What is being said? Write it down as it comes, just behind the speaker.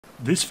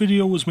This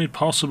video was made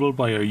possible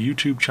by our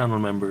YouTube channel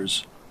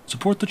members.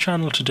 Support the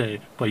channel today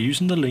by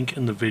using the link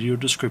in the video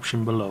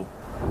description below.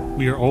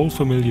 We are all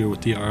familiar with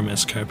the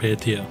RMS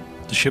Carpathia,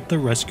 the ship that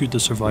rescued the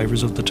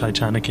survivors of the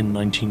Titanic in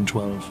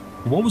 1912.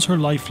 What was her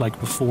life like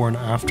before and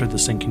after the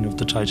sinking of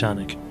the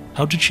Titanic?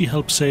 How did she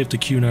help save the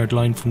Cunard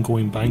line from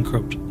going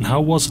bankrupt? And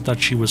how was it that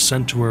she was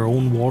sent to her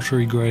own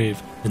watery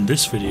grave? In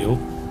this video,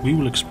 we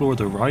will explore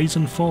the rise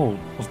and fall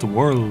of the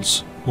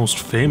world's most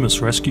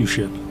famous rescue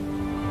ship.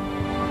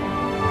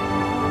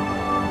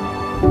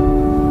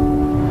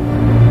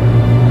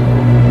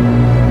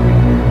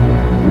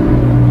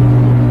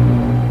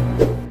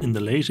 In the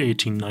late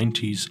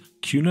 1890s,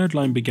 Cunard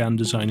Line began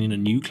designing a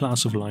new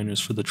class of liners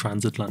for the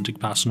transatlantic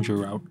passenger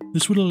route.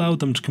 This would allow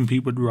them to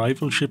compete with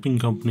rival shipping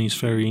companies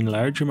ferrying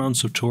large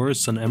amounts of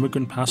tourists and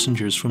emigrant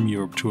passengers from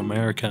Europe to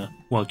America.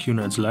 While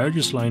Cunard's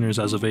largest liners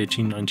as of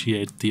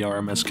 1898, the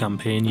RMS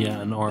Carpathia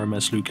and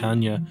RMS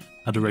Lucania,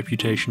 had a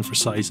reputation for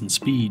size and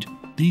speed,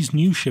 these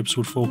new ships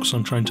would focus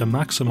on trying to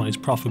maximise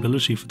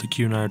profitability for the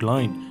Cunard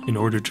Line in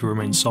order to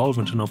remain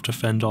solvent enough to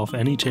fend off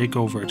any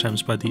takeover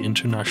attempts by the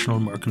International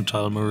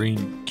Mercantile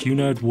Marine.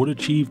 Cunard would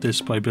achieve this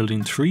by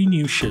building 3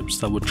 new ships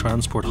that would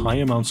transport high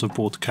amounts of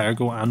both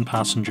cargo and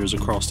passengers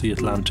across the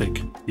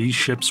Atlantic. These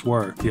ships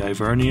were the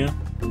Ivernia,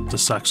 the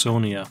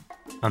Saxonia,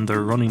 and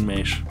their running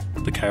mate,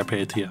 the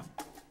Carpathia.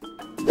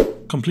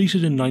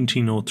 Completed in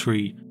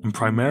 1903 and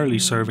primarily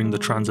serving the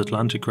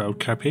transatlantic route,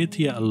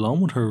 Carpathia along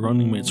with her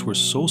running mates were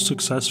so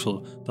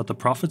successful that the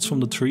profits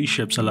from the 3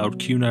 ships allowed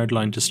Cunard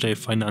Line to stay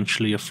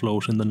financially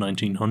afloat in the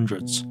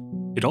 1900s.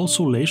 It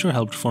also later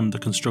helped fund the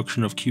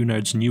construction of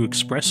Cunard's new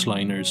express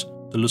liners,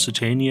 the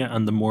Lusitania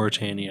and the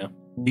Mauretania.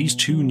 These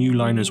 2 new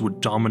liners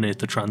would dominate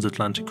the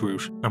transatlantic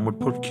route and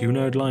would put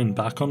Cunard Line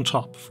back on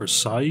top for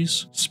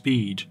size,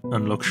 speed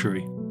and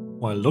luxury.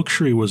 While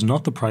luxury was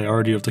not the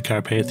priority of the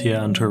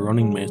Carpathia and her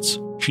running mates,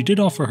 she did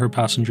offer her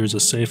passengers a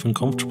safe and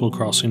comfortable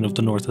crossing of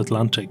the North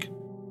Atlantic.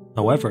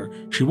 However,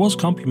 she was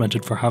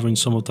complimented for having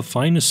some of the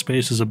finest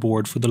spaces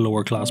aboard for the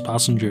lower class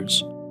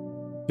passengers.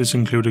 This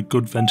included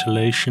good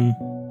ventilation,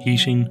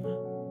 heating,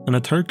 and a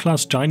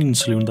third-class dining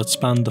saloon that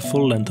spanned the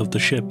full length of the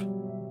ship.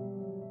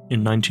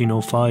 In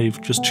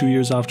 1905, just 2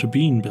 years after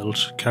being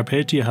built,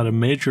 Carpathia had a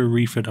major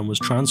refit and was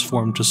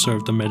transformed to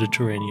serve the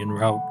Mediterranean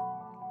route.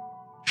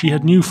 She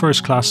had new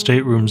first-class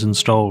staterooms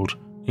installed,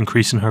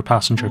 increasing her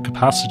passenger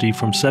capacity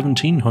from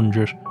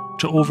 1,700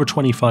 to over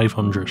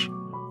 2,500,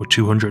 with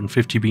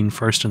 250 being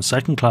first and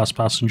second-class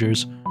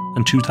passengers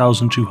and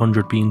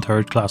 2,200 being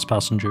third-class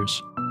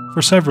passengers.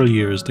 For several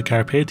years, the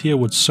Carpathia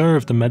would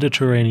serve the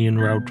Mediterranean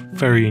route,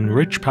 ferrying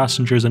rich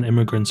passengers and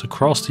immigrants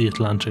across the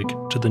Atlantic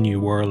to the New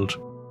World.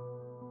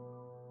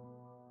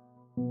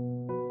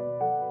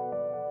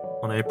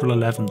 On April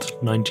 11,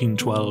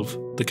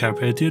 1912, the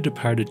Carpathia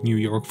departed New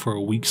York for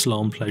a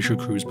weeks-long pleasure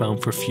cruise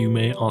bound for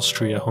Fiume,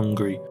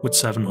 Austria-Hungary, with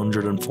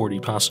 740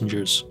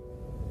 passengers.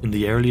 In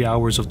the early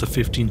hours of the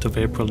 15th of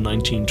April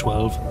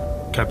 1912,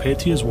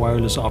 Carpathia's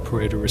wireless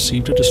operator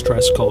received a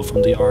distress call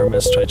from the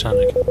RMS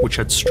Titanic, which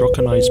had struck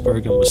an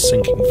iceberg and was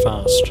sinking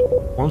fast.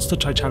 Once the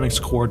Titanic's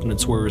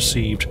coordinates were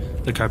received,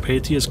 the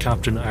Carpathia's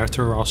captain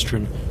Arthur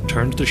Ostrin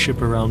turned the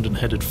ship around and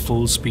headed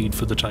full speed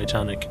for the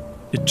Titanic.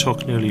 It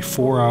took nearly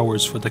 4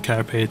 hours for the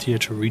Carpathia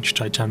to reach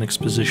Titanic's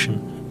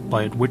position,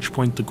 by at which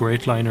point the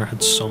great liner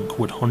had sunk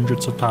with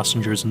hundreds of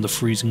passengers in the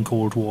freezing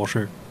cold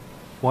water.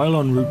 While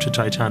en route to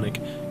Titanic,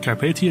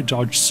 Carpathia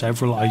dodged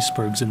several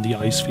icebergs in the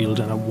ice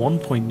field and at one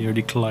point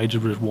nearly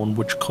collided with one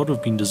which could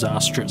have been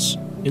disastrous.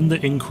 In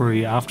the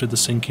inquiry after the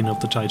sinking of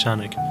the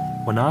Titanic,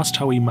 when asked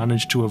how he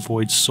managed to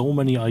avoid so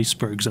many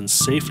icebergs and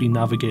safely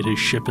navigate his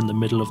ship in the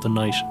middle of the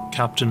night,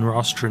 Captain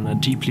Rostron, a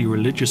deeply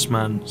religious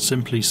man,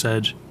 simply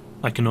said,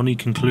 "I can only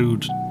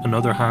conclude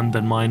another hand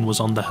than mine was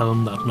on the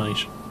helm that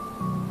night."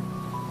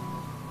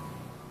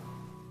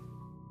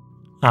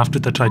 After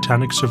the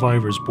Titanic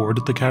survivors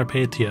boarded the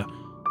Carpathia,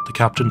 the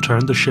captain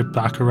turned the ship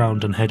back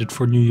around and headed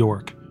for New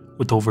York,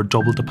 with over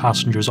double the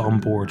passengers on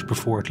board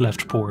before it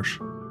left port.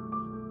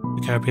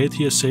 The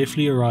Carpathia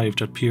safely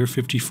arrived at Pier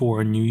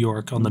 54 in New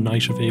York on the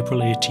night of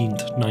April 18,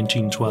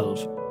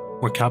 1912,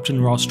 where Captain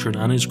Rostron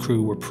and his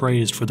crew were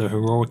praised for their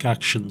heroic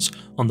actions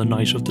on the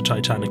night of the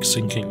Titanic's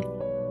sinking.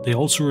 They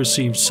also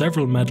received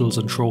several medals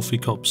and trophy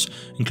cups,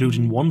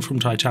 including one from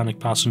Titanic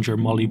passenger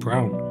Molly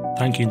Brown,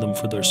 thanking them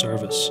for their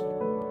service.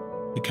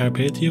 The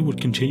Carpathia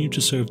would continue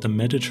to serve the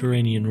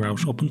Mediterranean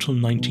route up until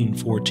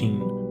 1914,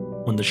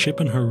 when the ship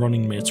and her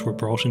running mates were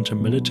brought into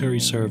military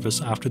service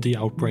after the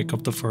outbreak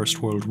of the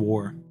First World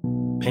War.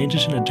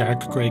 Painted in a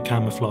dark grey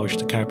camouflage,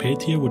 the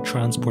Carpathia would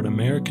transport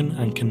American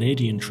and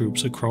Canadian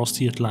troops across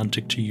the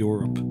Atlantic to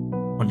Europe.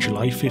 On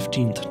July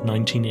 15,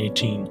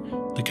 1918,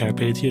 the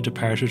Carpathia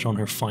departed on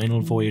her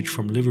final voyage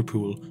from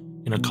Liverpool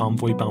in a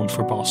convoy bound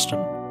for Boston,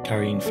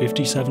 carrying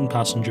 57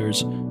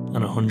 passengers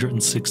and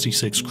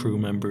 166 crew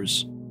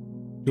members.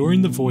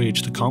 During the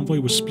voyage, the convoy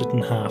was split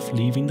in half,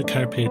 leaving the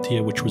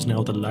Carpathia, which was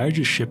now the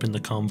largest ship in the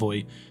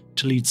convoy,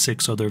 to lead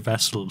 6 other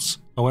vessels.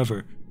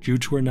 However, due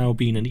to her now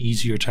being an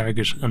easier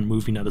target and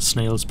moving at a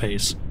snail's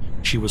pace,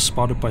 she was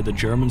spotted by the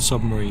German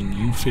submarine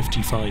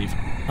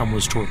U-55 and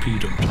was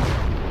torpedoed.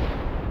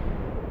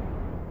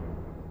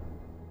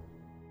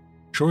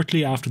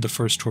 Shortly after the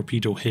first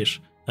torpedo hit,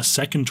 a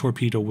second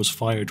torpedo was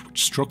fired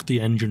which struck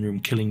the engine room,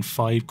 killing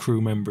 5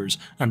 crew members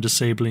and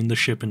disabling the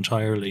ship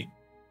entirely.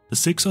 The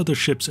 6 other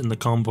ships in the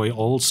convoy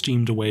all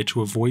steamed away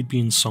to avoid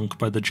being sunk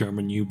by the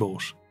German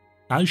U-boat.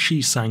 As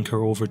she sank,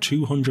 her over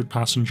 200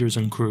 passengers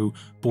and crew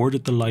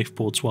boarded the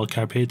lifeboats while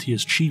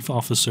Carpathia's chief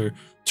officer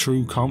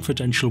threw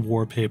confidential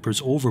war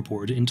papers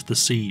overboard into the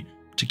sea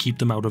to keep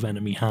them out of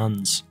enemy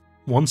hands.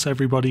 Once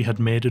everybody had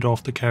made it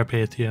off the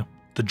Carpathia,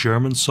 the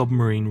German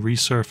submarine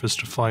resurfaced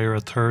to fire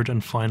a third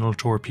and final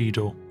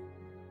torpedo.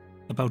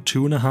 About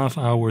 2.5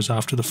 hours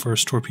after the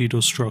first torpedo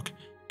struck,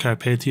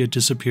 Carpathia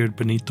disappeared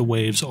beneath the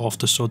waves off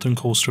the southern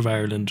coast of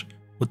Ireland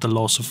with the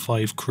loss of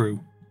 5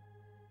 crew.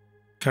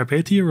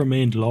 Carpathia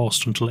remained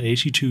lost until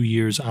 82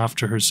 years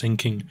after her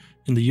sinking.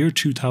 In the year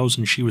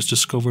 2000 she was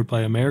discovered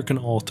by American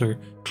author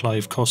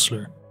Clive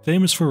Cussler,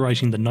 famous for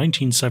writing the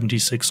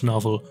 1976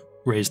 novel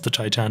Raise the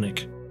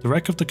Titanic. The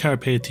wreck of the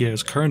Carpathia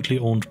is currently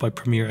owned by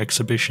Premier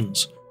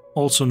Exhibitions,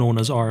 also known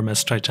as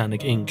RMS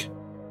Titanic Inc.,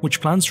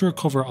 which plans to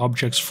recover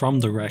objects from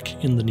the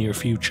wreck in the near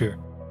future.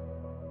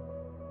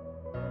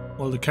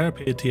 While the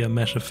Carpathia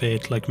met a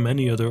fate like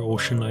many other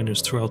ocean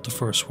liners throughout the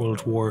First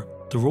World War,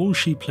 the role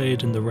she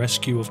played in the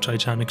rescue of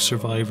Titanic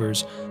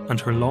survivors and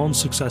her long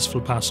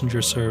successful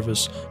passenger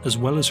service, as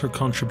well as her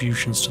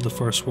contributions to the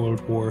First World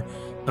War,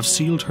 have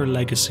sealed her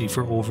legacy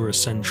for over a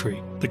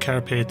century. The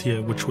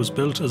Carpathia, which was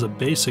built as a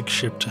basic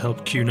ship to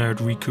help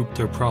Cunard recoup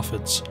their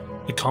profits,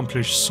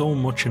 accomplished so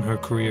much in her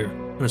career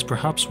and is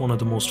perhaps one of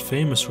the most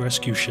famous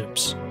rescue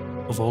ships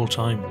of all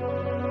time.